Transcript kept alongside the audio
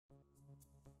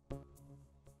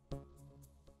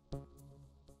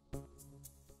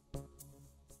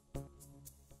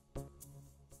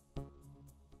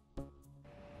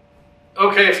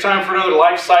Okay, it's time for another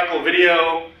life cycle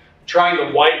video. Trying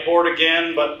the whiteboard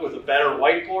again, but with a better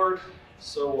whiteboard.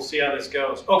 So we'll see how this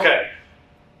goes. Okay,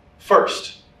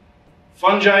 first,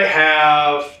 fungi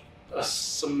have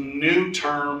some new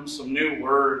terms, some new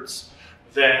words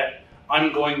that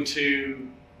I'm going to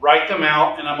write them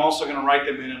out, and I'm also going to write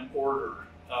them in an order.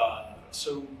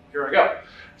 So here I go.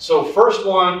 So first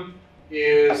one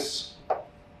is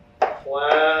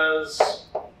plasmogamy.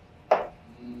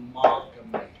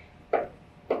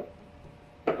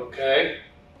 Okay,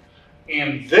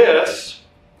 and this,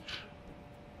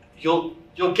 you'll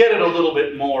get it a little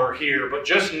bit more here, but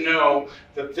just know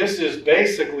that this is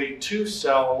basically two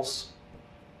cells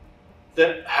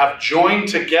that have joined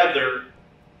together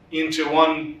into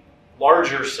one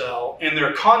larger cell, and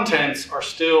their contents are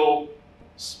still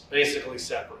basically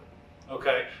separate.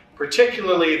 Okay,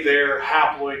 particularly their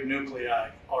haploid nuclei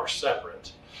are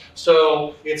separate.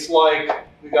 So it's like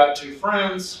we got two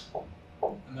friends,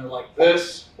 and they're like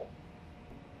this.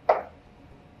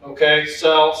 Okay,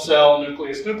 cell, cell,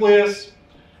 nucleus, nucleus,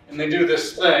 and they do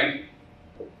this thing.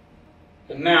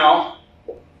 And now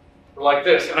we're like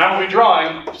this, and I will be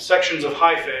drawing sections of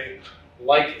hyphae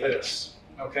like this.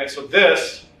 Okay, so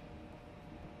this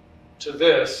to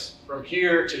this, from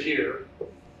here to here,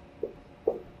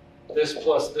 this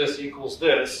plus this equals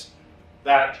this,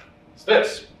 that is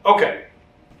this. Okay.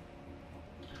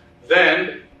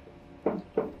 Then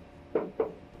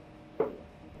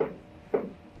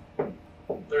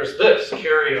there's this,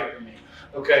 karyogamy.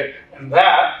 Okay, and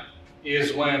that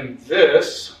is when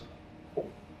this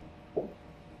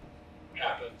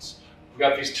happens. We've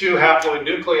got these two haploid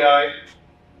nuclei,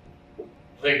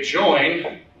 they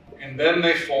join, and then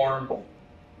they form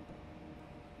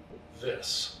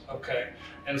this. Okay,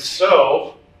 and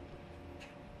so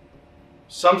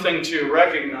something to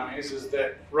recognize is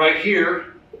that right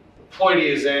here, the ploidy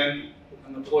is N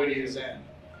and the ploidy is N.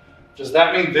 Does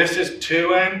that mean this is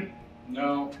 2N?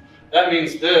 No. That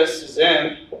means this is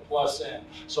N plus N.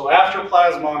 So after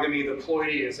plasmogamy, the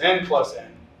ploidy is N plus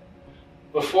N.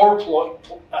 Before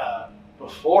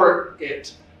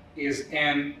it is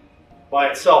N by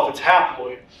itself, it's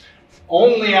haploid.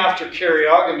 Only after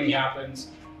karyogamy happens,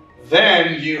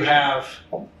 then you have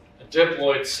a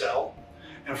diploid cell.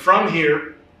 And from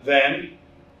here, then,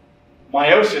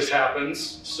 meiosis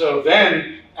happens. So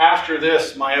then, after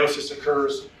this meiosis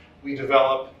occurs, we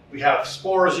have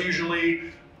spores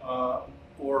usually,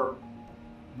 or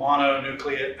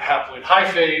mononucleate haploid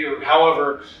hyphae, or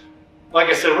however. Like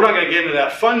I said, we're not going to get into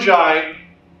that. Fungi,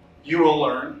 you will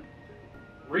learn,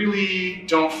 really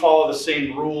don't follow the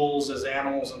same rules as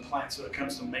animals and plants when it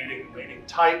comes to mating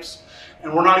types.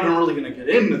 And we're not even really going to get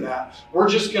into that. We're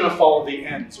just going to follow the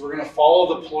ends. We're going to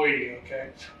follow the ploidy,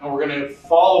 okay? And we're going to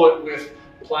follow it with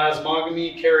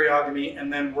plasmogamy, karyogamy,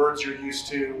 and then words you're used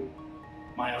to,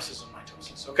 meiosis and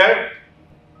mitosis, okay?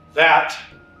 That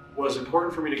was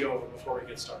important for me to go over before we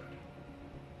get started.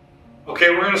 Okay,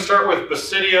 we're going to start with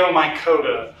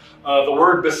basidiomycota. The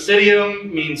word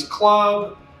basidium means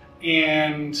club,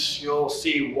 and you'll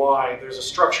see why. There's a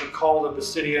structure called a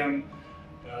basidium,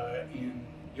 and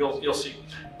you'll see.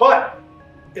 But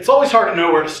it's always hard to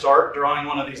know where to start drawing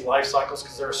one of these life cycles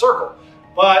because they're a circle.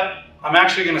 But I'm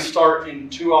actually going to start in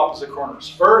two opposite corners.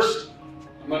 First,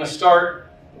 I'm going to start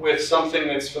with something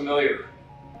that's familiar.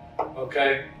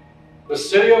 Okay,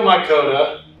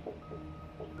 basidiomycota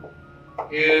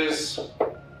is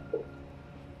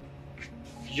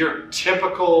your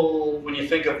typical, when you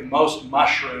think of most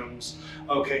mushrooms,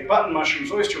 okay, button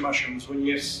mushrooms, oyster mushrooms, when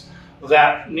you use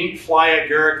that neat fly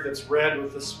agaric that's red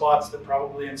with the spots that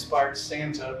probably inspired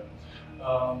Santa.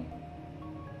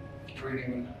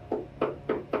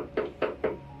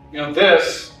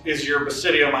 This is your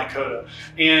basidiomycota.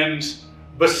 And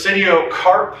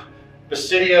basidiocarp,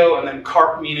 basidio and then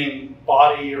carp meaning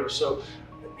body, or so.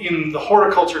 In the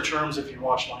horticulture terms, if you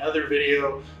watch my other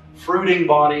video, fruiting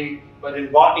body, but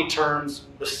in botany terms,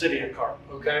 basidiocarp,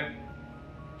 okay?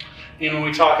 And when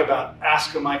we talk about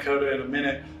ascomycota in a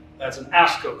minute, that's an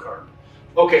ascocarp.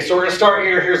 Okay, so we're gonna start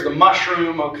here. Here's the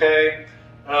mushroom, okay?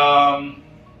 How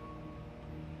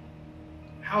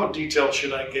detailed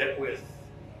should I get with,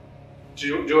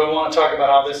 do I want to talk about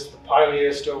how this is the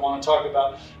pileus? Do I want to talk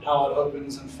about how it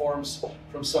opens and forms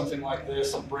from something like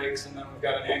this and breaks, and then we've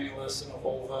got an annulus and a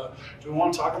vulva? Do we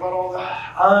want to talk about all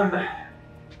that?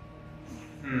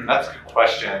 That's a good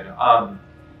question.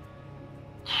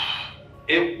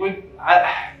 It would,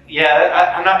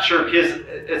 I'm not sure, because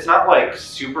it's not like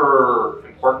super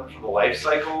important for the life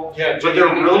cycle. Yeah, but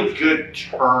they're really good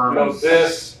terms.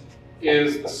 This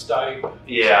is the stipe.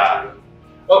 Yeah.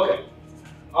 Okay,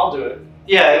 I'll do it.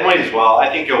 Yeah, it might as well. I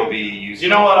think it will be useful. You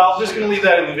know what? I'm just going to leave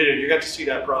that in the video. You got to see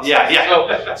that process.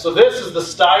 Yeah. So this is the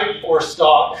stipe or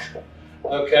stalk,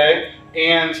 okay?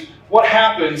 And what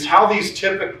happens, how these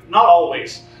typically, not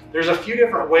always, there's a few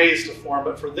different ways to form,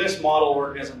 but for this model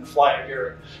organism, the fly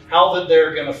agaric, how that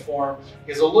they're going to form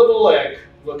is a little egg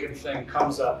looking thing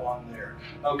comes up on there,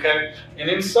 okay? And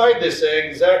inside this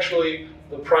egg is actually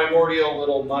the primordial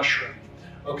little mushroom,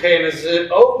 okay? And as it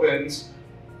opens,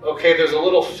 okay, there's a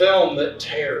little film that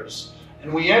tears.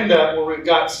 And we end up where we've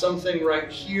got something right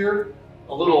here,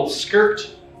 a little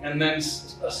skirt, and then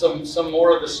some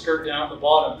more of the skirt down at the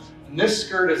bottom. And this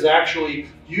skirt is actually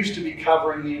used to be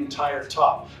covering the entire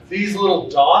top. These little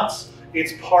dots,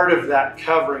 it's part of that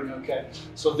covering, okay?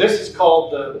 So this is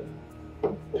called the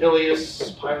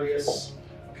pileus,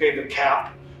 okay, the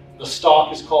cap. The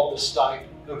stalk is called the stipe,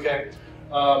 okay?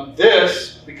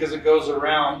 This, because it goes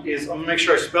around, is, I'm gonna make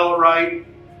sure I spell it right,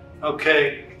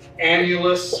 okay,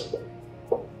 annulus.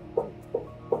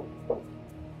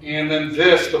 And then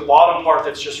this, the bottom part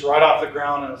that's just right off the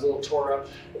ground and is a little tore up,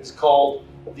 is called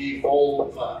the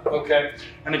vulva, okay?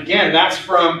 And again, that's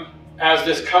from, as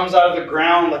this comes out of the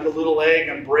ground like a little egg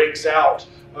and breaks out,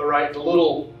 all right, the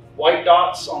little white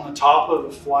dots on the top of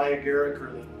the fly agaric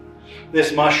or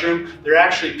this mushroom, they're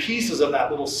actually pieces of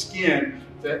that little skin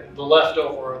that the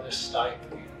leftover of this stipe,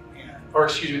 or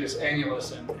excuse me, this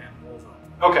annulus and vulva.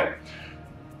 Okay,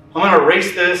 I'm going to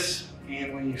erase this,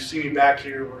 and when you see me back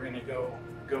here, we're going to go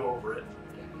over it.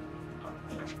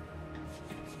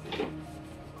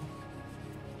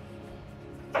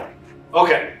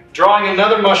 Okay, drawing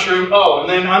another mushroom. Oh, and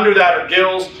then under that are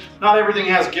gills. Not everything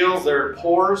has gills. There are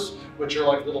pores, which are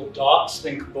like little dots.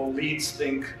 Think boletes,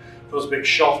 think those big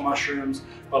shelf mushrooms.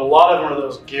 But a lot of them are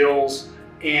those gills.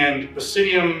 And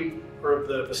Basidium, or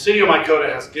the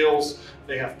Basidiomycota has gills.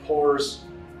 They have pores.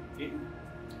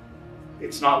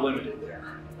 It's not limited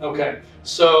there. Okay,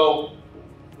 so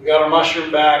we got our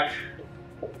mushroom back.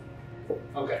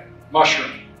 Okay,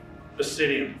 mushroom,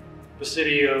 Basidium,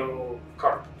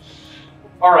 Basidiocarp.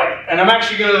 All right, and I'm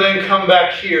actually going to then come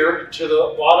back here to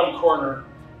the bottom corner,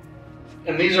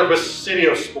 and these are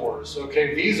basidiospores.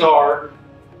 Okay, these are,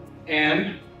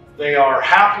 and they are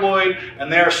haploid,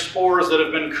 and they're spores that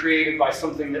have been created by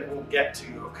something that we'll get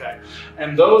to. Okay,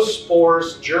 and those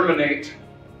spores germinate,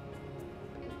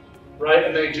 right?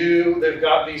 And they've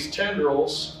got these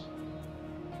tendrils,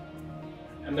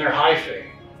 and they're hyphae.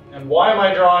 And why am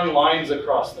I drawing lines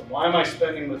across them? Why am I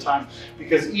spending the time?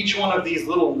 Because each one of these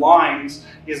little lines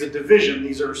is a division.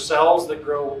 These are cells that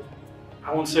grow,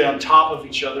 I won't say on top of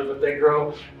each other, but they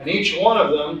grow, and each one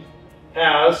of them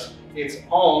has its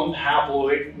own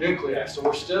haploid nuclei. So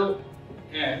we're still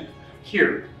in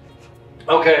here.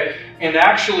 Okay, and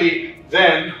actually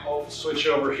then, I'll switch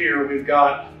over here, we've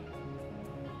got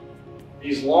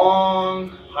these long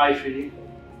hyphae.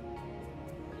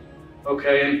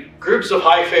 Okay, and groups of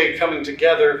hyphae coming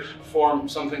together form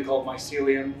something called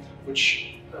mycelium,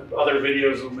 which other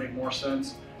videos will make more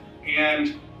sense.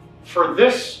 And for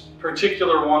this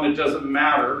particular one, it doesn't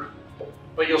matter,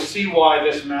 but you'll see why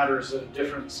this matters at a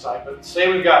different type. But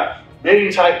say we've got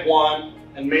mating type 1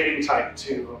 and mating type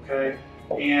 2, okay?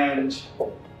 And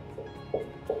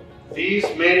these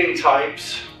mating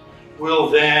types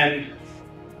will then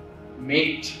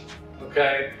meet,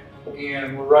 okay?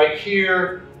 And we're right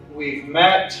here. We've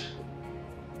met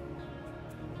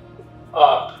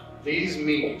up. These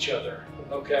meet each other,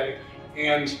 okay?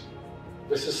 And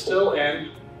this is still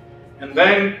N. And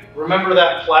then remember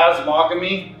that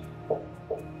plasmogamy?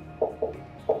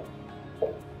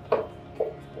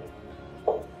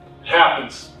 It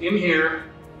happens in here,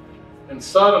 and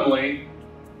suddenly,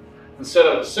 instead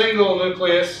of a single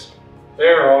nucleus,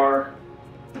 there are,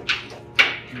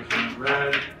 here's my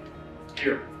red,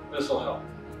 here, this will help.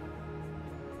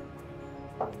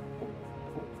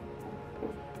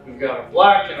 We've got a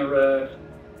black and a red,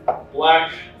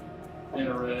 black and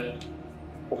a red,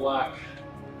 black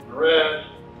and a red,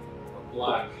 a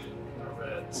black and a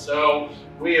red. So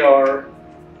we are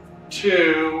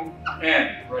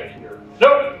 2N right here.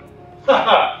 Nope!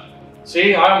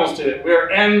 See, I almost did it. We are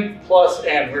N plus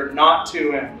N. We're not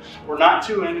 2N. We're not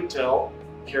 2N until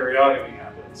karyogamy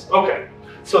happens. Okay,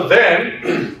 so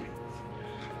then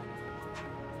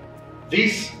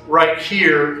these right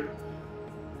here,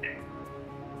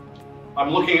 I'm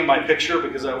looking at my picture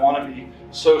because I want to be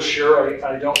so sure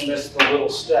I don't miss the little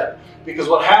step. Because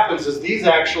what happens is these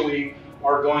actually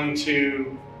are going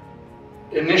to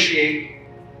initiate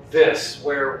this,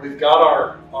 where we've got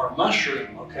our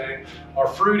mushroom, okay? Our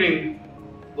fruiting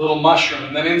little mushroom.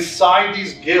 And then inside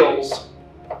these gills,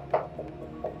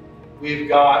 we've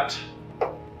got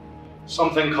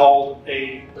something called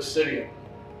a basidium.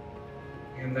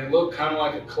 And they look kind of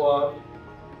like a club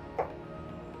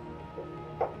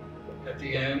at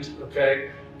the end,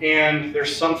 okay? And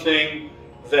there's something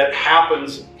that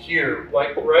happens here,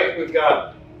 like, right? We've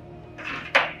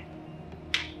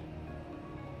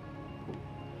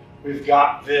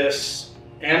got this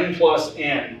N plus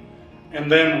N. And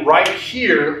then right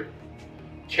here,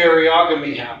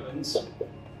 karyogamy happens.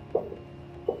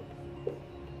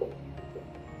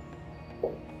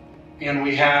 And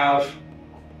we have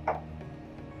a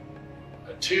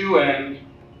 2N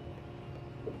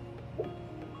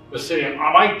basidium.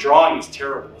 My drawing is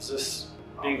terrible. Is this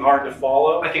being hard to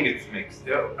follow? I think it makes,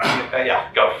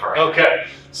 yeah, go for it. Okay,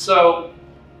 so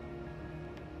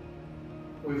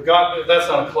we've got, that's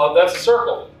not a club, that's a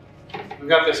circle. We've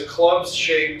got this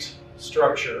club-shaped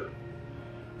structure,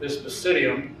 this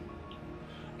basidium,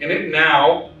 and it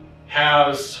now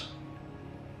has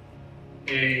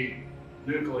a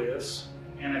nucleus,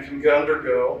 and it can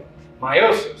undergo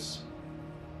meiosis.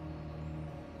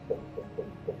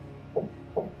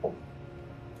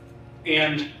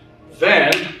 And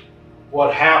then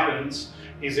what happens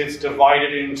is it's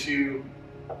divided into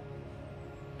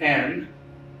N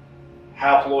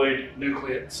haploid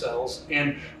nucleate cells.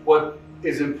 And what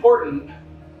is important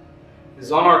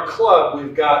is on our club,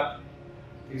 we've got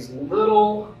these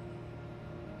little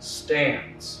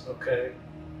stands, okay?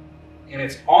 And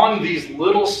it's on these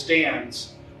little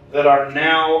stands that are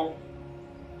now,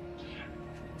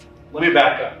 let me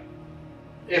back up.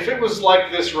 If it was like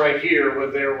this right here,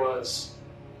 where there was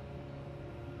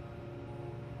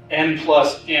N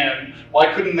plus N,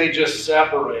 why couldn't they just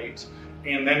separate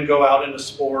and then go out into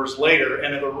spores later?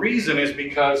 And the reason is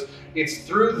because it's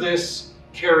through this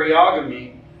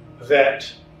karyogamy that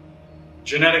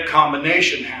genetic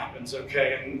combination happens,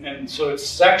 okay? And so it's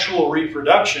sexual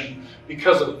reproduction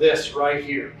because of this right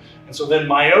here. And so then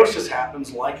meiosis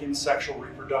happens like in sexual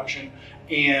reproduction,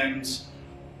 and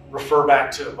refer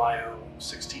back to bio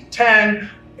 1610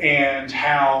 and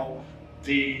how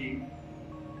the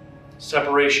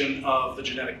separation of the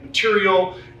genetic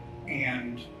material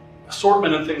and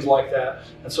assortment and things like that.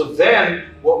 And so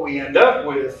then what we end up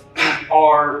with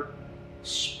are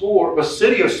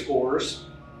basidiospores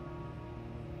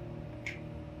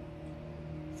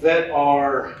that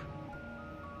are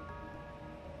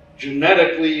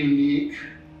genetically unique,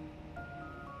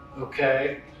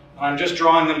 okay? I'm just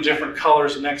drawing them different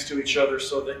colors next to each other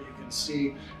so that you can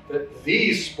see that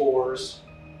these spores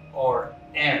are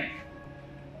N,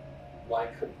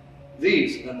 like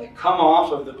these. And then they come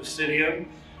off of the basidium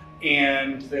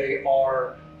and they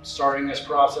are starting this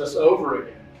process over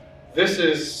again. This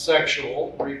is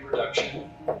sexual reproduction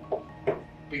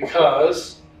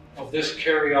because of this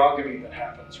karyogamy that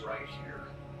happens right here,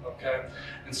 okay?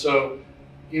 And so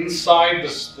inside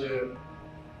the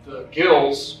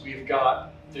gills, we've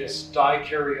got this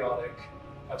dikaryotic,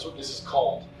 that's what this is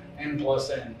called, N plus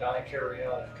N,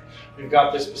 dikaryotic. We've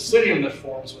got this basidium that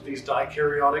forms with these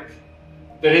dikaryotic,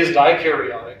 that is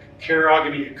dikaryotic.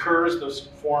 Karyogamy occurs, those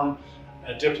form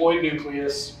a diploid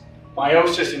nucleus.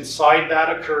 Meiosis inside that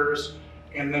occurs,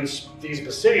 and then these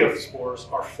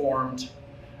basidiospores are formed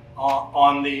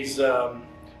on these,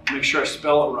 make sure I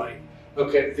spell it right.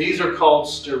 Okay, these are called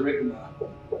sterigma.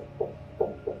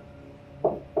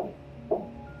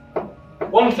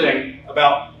 One thing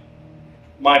about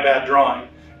my bad drawing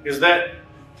is that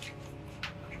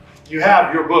you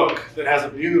have your book that has a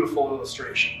beautiful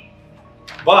illustration.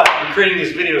 But I'm creating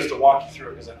these videos to walk you through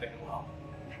it because I think it will.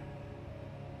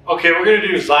 Okay, we're going to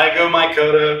do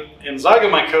zygomycota, and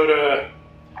zygomycota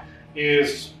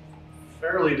is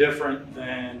fairly different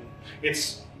than,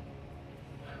 it's,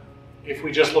 if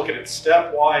we just look at it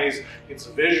stepwise, it's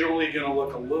visually going to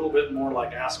look a little bit more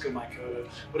like ascomycota,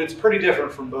 but it's pretty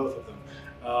different from both of them.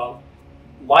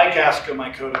 Like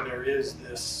ascomycota, there is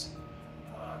this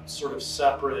sort of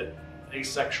separate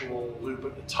asexual loop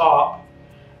at the top.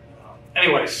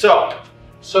 Anyway, so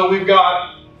we've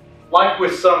got, like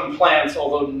with some plants,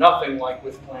 although nothing like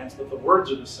with plants, but the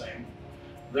words are the same,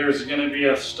 there's going to be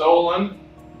a stolon,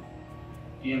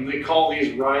 and they call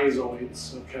these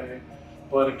rhizoids, okay?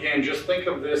 But again, just think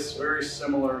of this very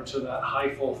similar to that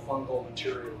hyphal fungal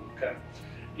material, okay?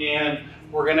 And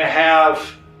we're going to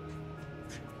have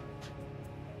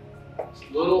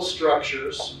little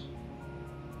structures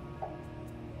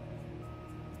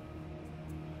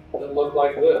that look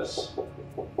like this,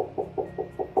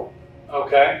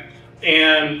 okay?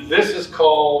 And this is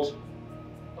called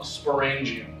a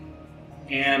sporangium.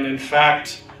 And in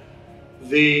fact,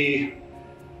 here's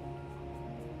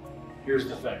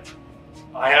the thing.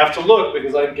 I have to look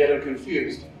because I get it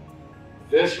confused.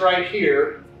 This right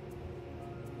here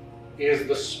is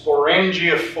the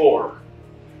sporangiophore.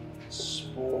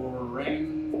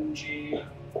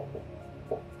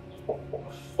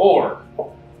 Sporangiophore.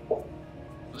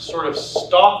 The sort of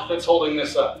stalk that's holding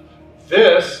this up.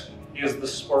 This is the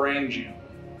sporangium.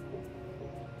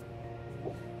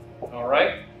 All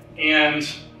right? And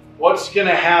what's going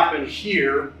to happen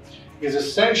here is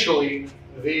essentially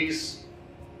these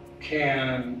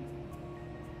can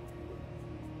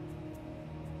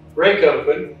break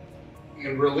open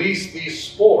and release these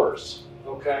spores,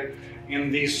 okay?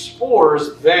 And these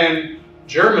spores then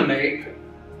germinate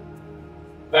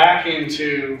back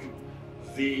into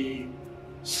the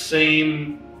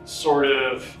same sort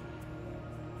of,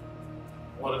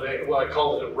 what I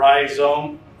call it, a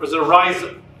rhizome. Or is it a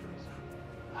rhizome?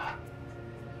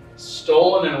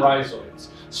 Stolon and rhizoids.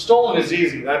 Stolon is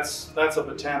easy, that's a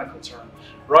botanical term.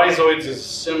 Rhizoids is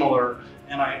similar,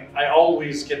 and I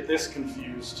always get this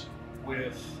confused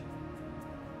with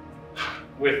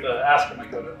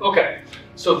ascomycota. Okay,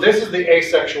 so this is the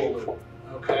asexual loop,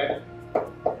 okay?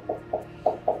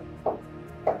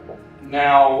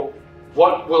 Now,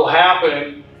 what will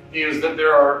happen is that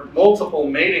there are multiple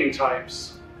mating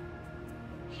types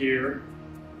here.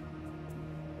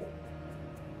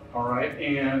 All right,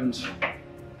 and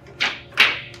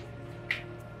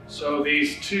so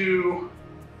these two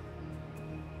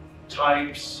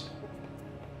types,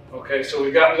 okay, so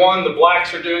we've got one, the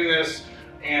blacks are doing this,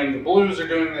 and the blues are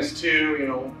doing this too, you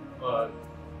know,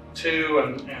 2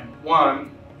 and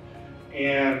 1.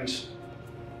 And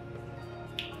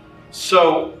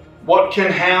so what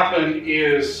can happen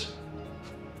is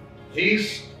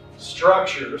these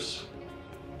structures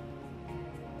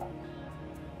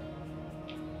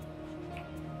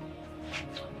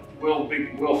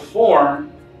will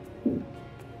form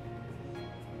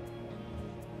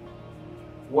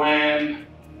when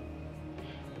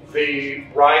the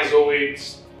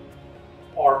rhizoids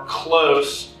are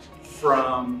close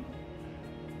from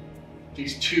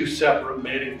these two separate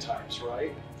mating types,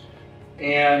 right?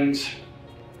 And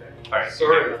All right.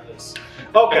 sorry about this.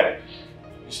 Okay,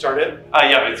 you started?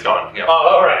 Yeah, it's gone. Yeah.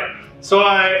 All right. So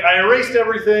I erased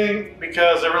everything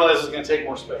because I realized it's going to take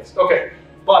more space. Okay,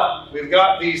 but we've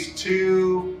got these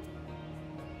two.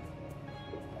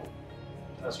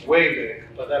 That's way big,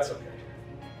 but that's okay.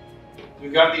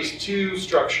 We've got these two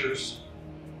structures,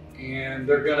 and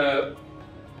they're going to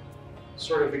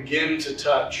sort of begin to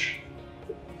touch.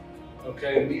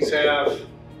 Okay, and these have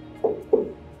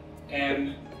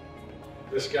N.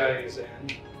 This guy is N.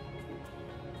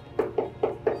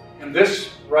 And this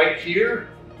right here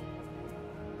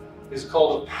is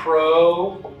called a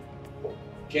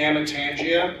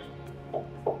pro-gammatangia,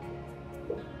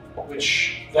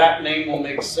 which that name will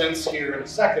make sense here in a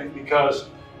second, because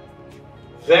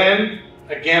then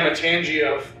a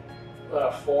gammatangia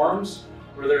forms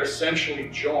where they're essentially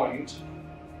joined.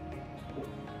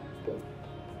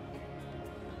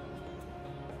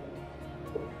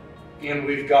 And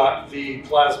we've got the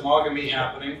plasmogamy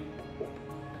happening.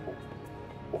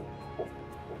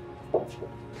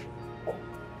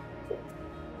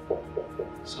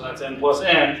 So that's N plus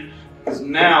N, because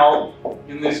now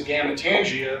in this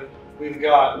gammatangia, we've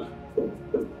got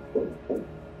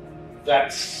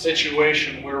that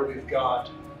situation where we've got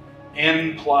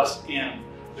N plus M.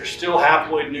 They're still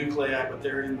haploid nuclei, but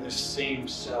they're in this same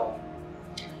cell.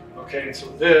 Okay, and so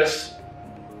this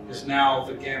is now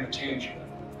the gammatangia.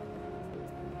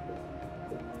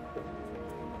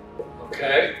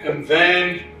 Okay, and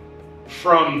then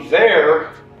from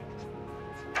there,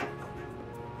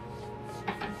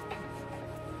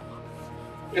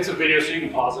 it's a video, so you can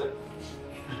pause it.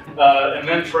 And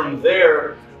then from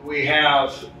there, we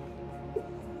have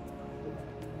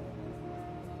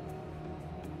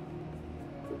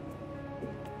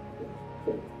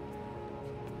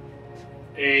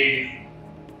a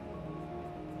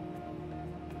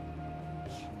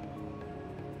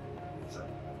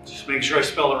just make sure I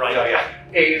spell it right. Yeah, yeah.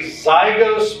 A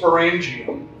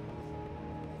zygosporangium.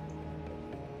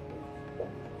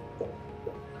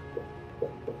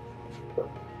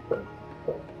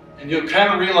 And you'll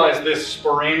kind of realize this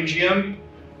sporangium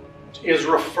is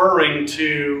referring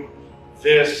to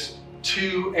this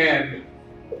 2N,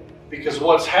 because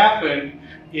what's happened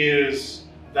is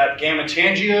that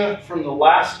gammatangia from the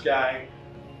last guy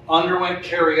underwent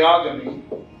karyogamy,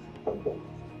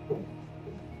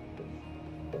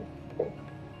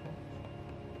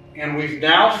 and we've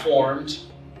now formed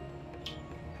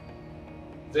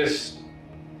this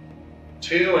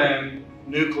 2N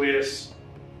nucleus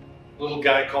little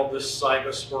guy called this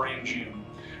zygosporangium.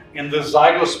 And the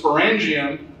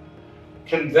zygosporangium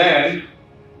can then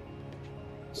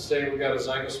say we got a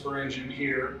zygosporangium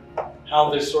here, how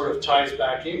this sort of ties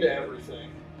back into everything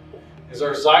is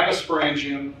our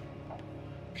zygosporangium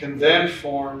can then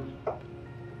form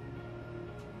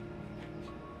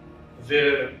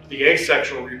the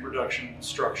asexual reproduction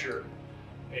structure,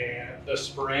 and the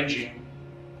sporangium,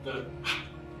 the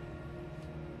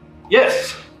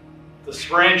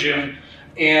sporangium,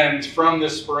 and from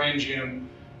this sporangium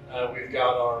we've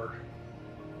got our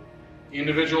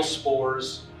individual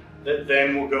spores that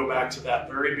then will go back to that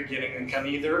very beginning and can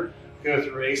either go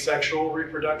through asexual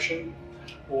reproduction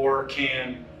or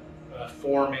can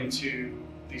form into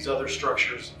these other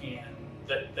structures and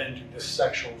that then do this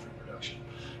sexual reproduction.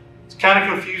 It's kind of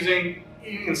confusing.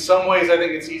 In some ways, I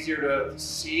think it's easier to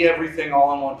see everything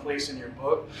all in one place in your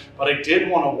book, but I did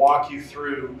want to walk you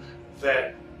through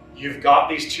that you've got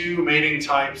these two mating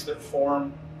types that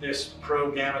form this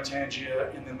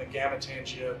progammetangia and then the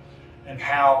gammetangia, and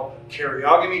how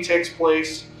karyogamy takes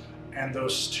place, and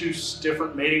those two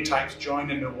different mating types join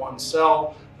into one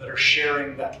cell that are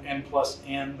sharing that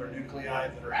N+N, their nuclei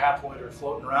that are haploid or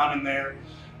floating around in there.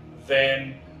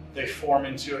 Then they form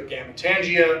into a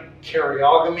gammetangia,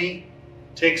 karyogamy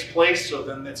takes place, so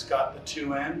then it's got the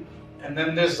 2N, and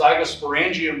then this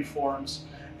zygosporangium forms.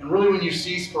 And really when you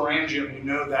see sporangium, you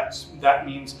know that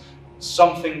means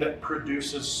something that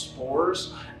produces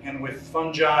spores, and with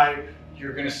fungi,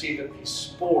 you're going to see that these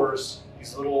spores,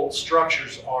 these little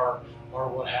structures are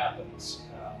what happens.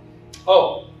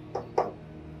 Oh,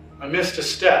 I missed a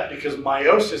step because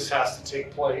meiosis has to take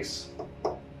place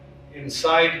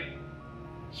inside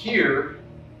here,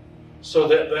 so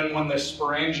that then when the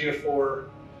sporangiophore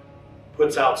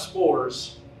puts out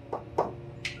spores,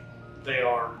 they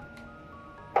are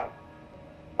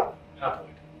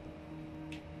haploid.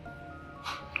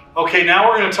 Okay, now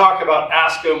we're going to talk about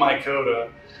ascomycota.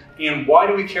 And why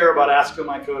do we care about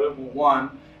ascomycota? Well,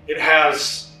 one, it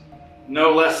has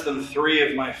no less than 3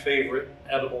 of my favorite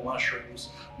edible mushrooms.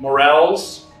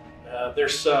 Morels,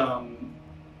 there's some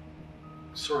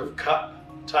sort of cup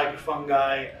type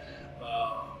fungi,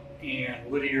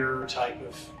 and Whittier type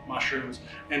of mushrooms,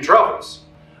 and truffles.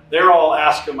 They're all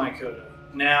ascomycota.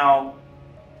 Now,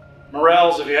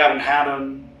 morels, if you haven't had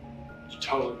them, you're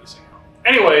totally missing out.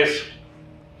 Anyways,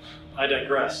 I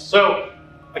digress. So,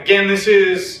 again, this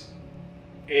is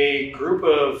a group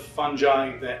of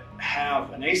fungi that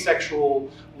have an asexual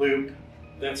loop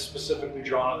that's specifically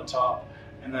drawn at the top,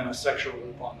 and then a sexual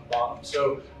loop on the bottom.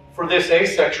 So for this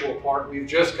asexual part, we've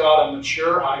just got a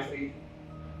mature hyphae,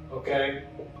 okay?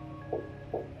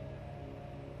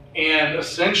 And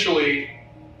essentially,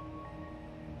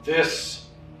 this,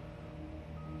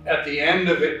 at the end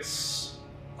of its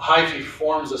hyphae,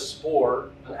 forms a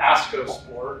spore, an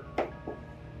ascospore,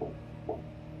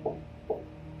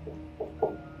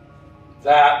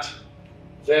 that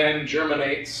then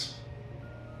germinates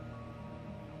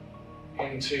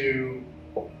into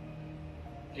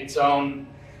its own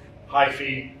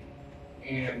hyphae,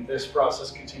 and this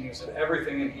process continues, and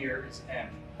everything in here is N.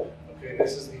 Okay,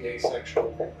 this is the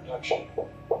asexual reproduction.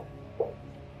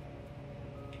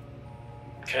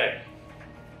 Okay,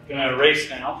 I'm gonna erase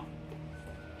now.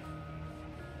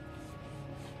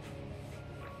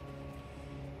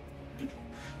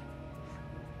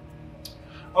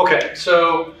 Okay,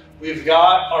 so we've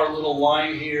got our little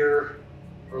line here,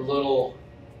 our little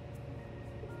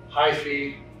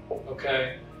hyphae,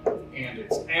 okay, and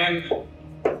it's N.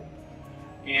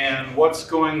 And what's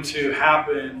going to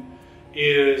happen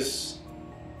is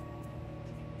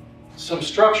some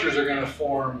structures are going to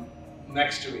form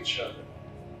next to each other,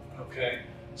 okay?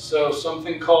 So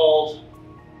something called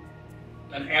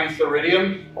an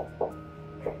antheridium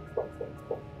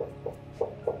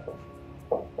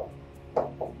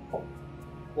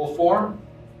will form.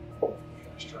 I'm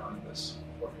just drawing this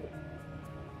for you.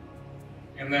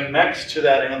 And then next to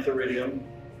that antheridium,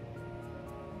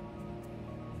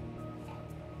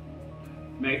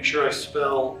 make sure I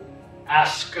spell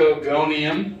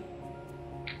ascogonium.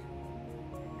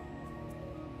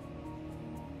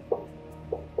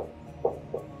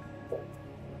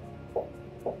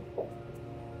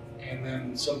 And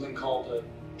then something called a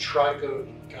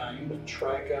trichogyne,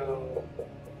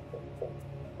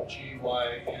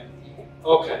 G-Y-N-E.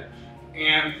 Okay,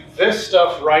 and this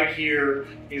stuff right here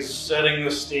is setting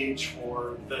the stage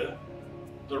for the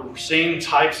same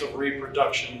types of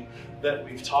reproduction that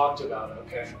we've talked about,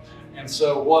 okay? And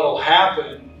so what'll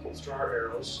happen, let's draw our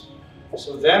arrows.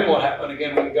 So then what happened,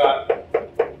 again,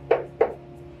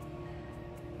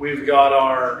 we've got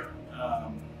our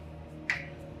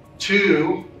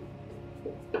two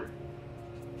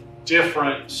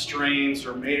different strains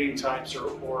or mating types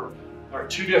or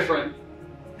two different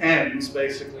ends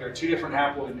basically are two different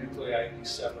haploid nuclei in these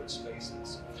separate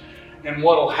spaces. And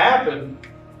what will happen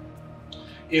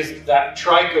is that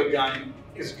trichogyne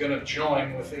is going to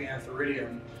join with the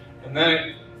antheridium. And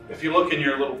then if you look in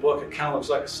your little book, it kind of looks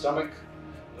like a stomach,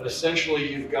 but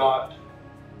essentially you've got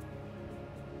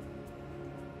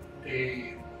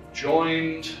a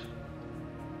joined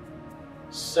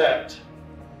set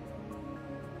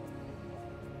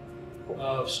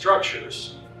of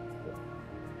structures.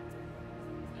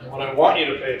 And what I want you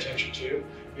to pay attention to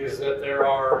is that there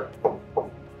are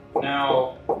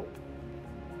now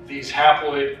these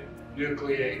haploid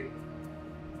nuclei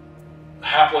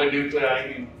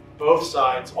in both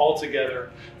sides all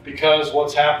together, because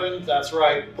what's happened? That's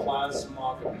right,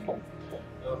 plasmogamy.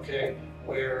 Okay,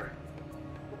 where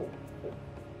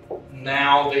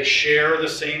now they share the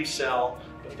same cell,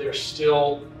 but there's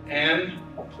still N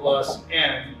plus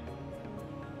N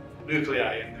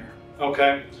nuclei in there.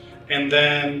 Okay, and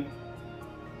then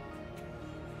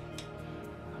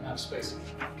I'm out of space.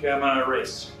 Okay, I'm gonna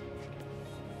erase.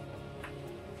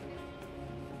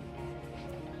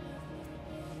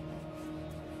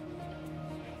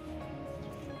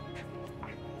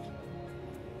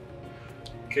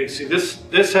 Okay, see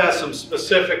this has some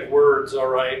specific words, all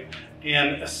right,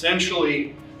 and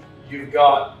essentially you've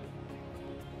got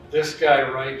this guy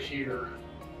right here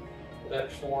that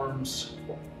forms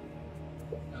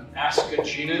an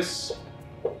ascogynous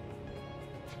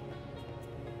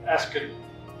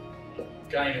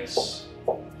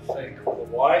thing with a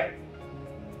Y.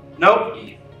 Nope.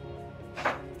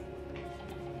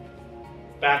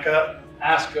 Back up.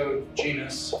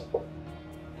 Ascogynous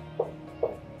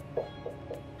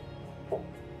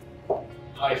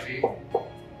hyphae.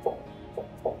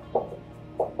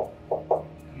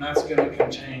 And that's going to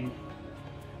contain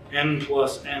N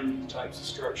plus N types of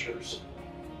structures.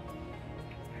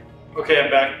 Okay, I'm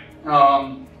back.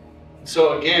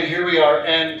 So again, here we are,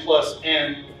 N plus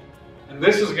N, and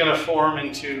this is going to form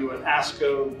into an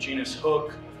ascogynous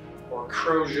hook or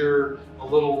crosier, a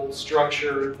little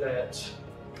structure that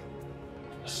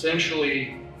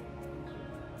essentially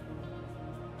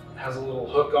has a little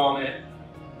hook on it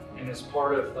and is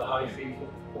part of the hyphae.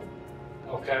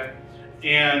 Okay,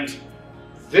 and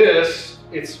this,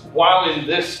 it's while in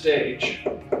this stage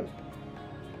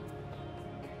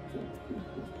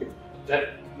that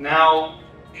now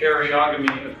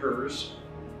karyogamy occurs.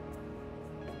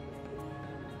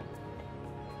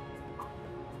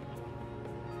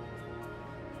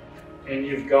 And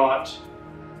you've got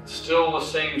still the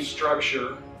same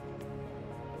structure.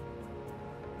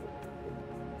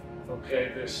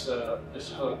 Okay, this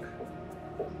hook,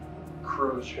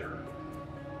 crosier.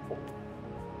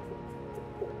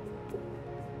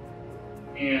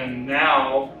 And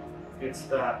now it's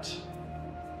that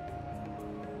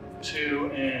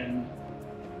 2N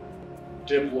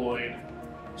diploid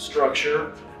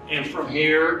structure. And from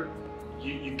here,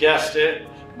 you guessed it,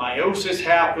 meiosis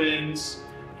happens,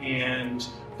 and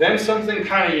then something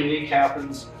kind of unique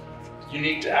happens,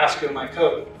 unique to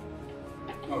ascomycota.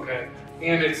 Okay,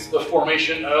 and it's the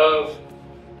formation of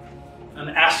an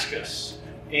ascus.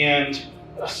 And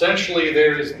essentially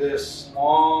there is this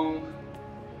long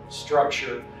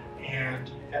structure,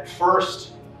 and at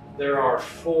first there are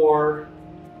 4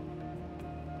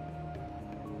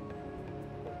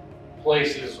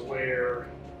 places where,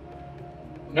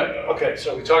 okay,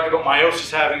 so we talked about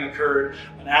meiosis having occurred,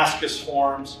 an ascus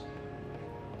forms,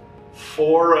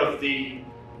 4 of the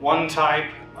one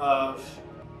type of,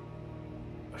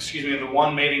 the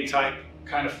one mating type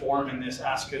kind of form in this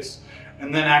ascus,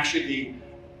 and then actually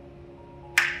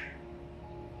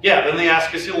then the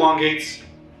ascus elongates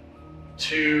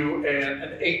to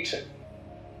an 8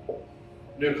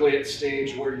 nucleate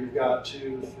stage where you've got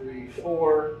 2, 3,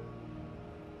 4.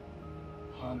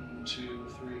 1, 2,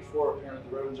 3, 4. Apparently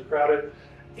the rodents are crowded.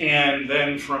 And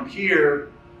then from here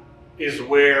is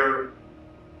where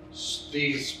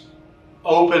these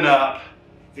open up,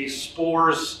 these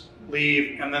spores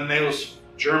leave, and then those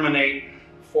germinate,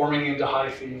 forming into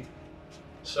hyphae.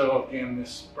 So again,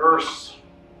 this bursts,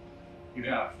 you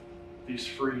have these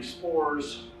free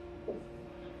spores,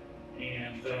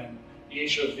 and then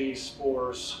each of these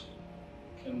spores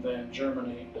can then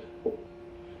germinate.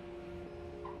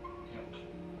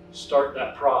 Start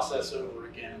that process over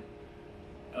again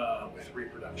with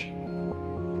reproduction.